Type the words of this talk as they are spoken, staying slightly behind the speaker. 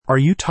Are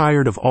you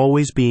tired of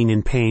always being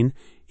in pain?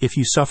 If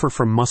you suffer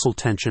from muscle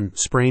tension,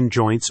 sprained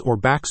joints, or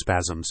back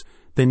spasms,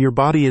 then your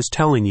body is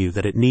telling you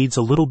that it needs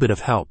a little bit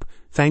of help.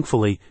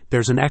 Thankfully,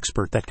 there's an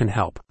expert that can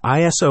help.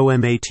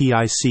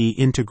 Osteopathy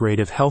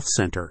Integrative Health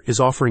Center is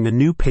offering a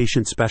new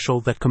patient special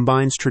that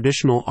combines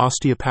traditional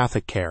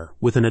osteopathic care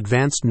with an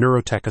advanced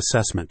neurotech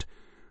assessment.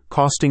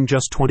 Costing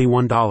just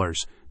 $21,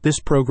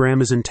 this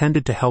program is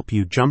intended to help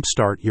you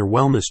jumpstart your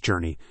wellness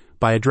journey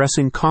by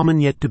addressing common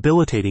yet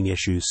debilitating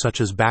issues such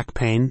as back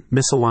pain,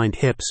 misaligned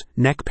hips,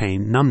 neck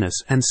pain, numbness,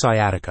 and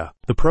sciatica.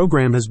 The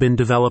program has been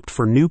developed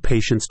for new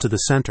patients to the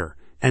center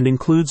and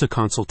includes a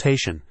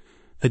consultation,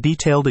 a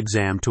detailed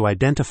exam to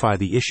identify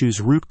the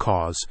issue's root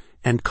cause,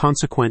 and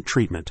consequent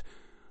treatment.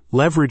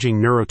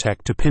 Leveraging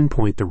neurotech to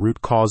pinpoint the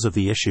root cause of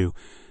the issue,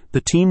 the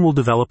team will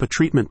develop a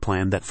treatment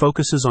plan that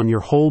focuses on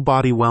your whole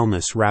body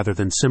wellness rather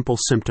than simple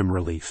symptom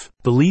relief.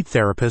 The lead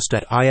therapist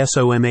at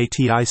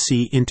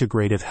Osteopathy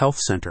Integrative Health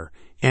Center,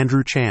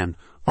 Andrew Chan,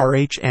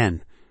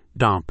 RHN,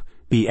 DOMP,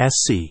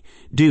 BSc,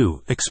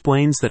 DO,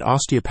 explains that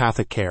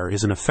osteopathic care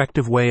is an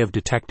effective way of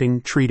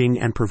detecting, treating,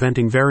 and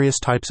preventing various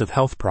types of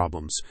health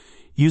problems,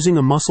 using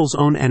a muscle's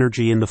own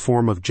energy in the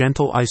form of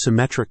gentle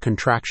isometric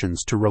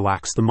contractions to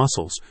relax the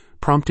muscles,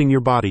 prompting your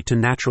body to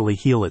naturally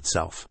heal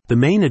itself. The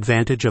main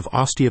advantage of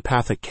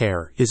osteopathic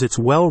care is its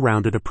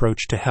well-rounded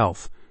approach to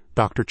health,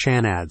 Dr.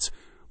 Chan adds,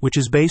 which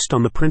is based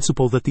on the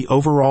principle that the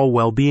overall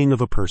well-being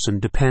of a person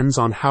depends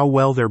on how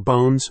well their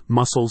bones,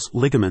 muscles,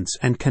 ligaments,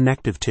 and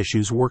connective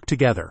tissues work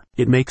together.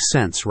 It makes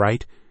sense,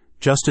 right?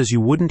 Just as you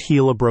wouldn't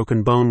heal a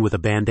broken bone with a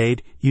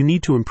Band-Aid, you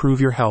need to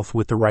improve your health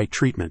with the right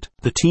treatment.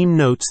 The team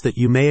notes that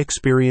you may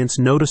experience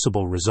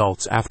noticeable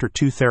results after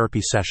 2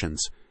 therapy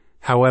sessions.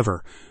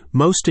 However,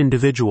 most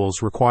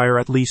individuals require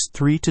at least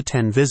 3 to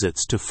 10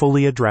 visits to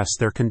fully address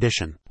their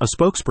condition. A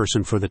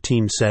spokesperson for the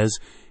team says,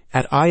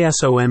 "At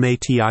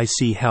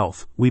Osteopathy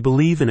Health, we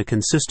believe in a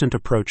consistent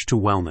approach to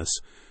wellness,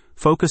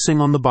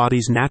 focusing on the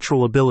body's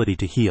natural ability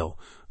to heal.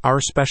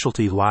 Our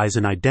specialty lies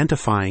in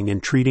identifying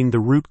and treating the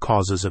root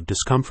causes of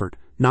discomfort,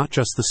 not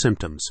just the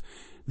symptoms.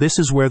 This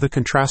is where the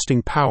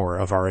contrasting power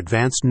of our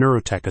advanced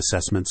neurotech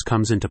assessments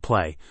comes into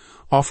play,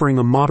 offering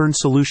a modern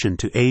solution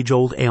to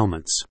age-old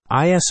ailments."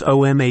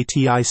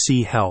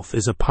 Osteopathy Health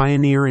is a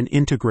pioneer in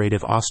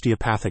integrative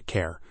osteopathic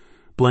care,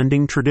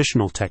 blending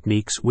traditional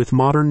techniques with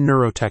modern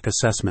neurotech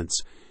assessments.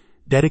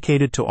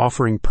 Dedicated to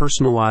offering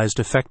personalized,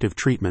 effective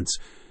treatments,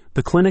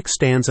 the clinic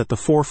stands at the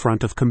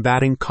forefront of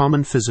combating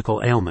common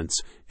physical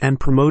ailments and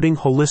promoting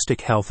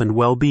holistic health and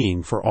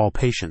well-being for all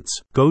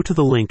patients. Go to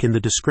the link in the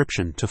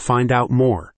description to find out more.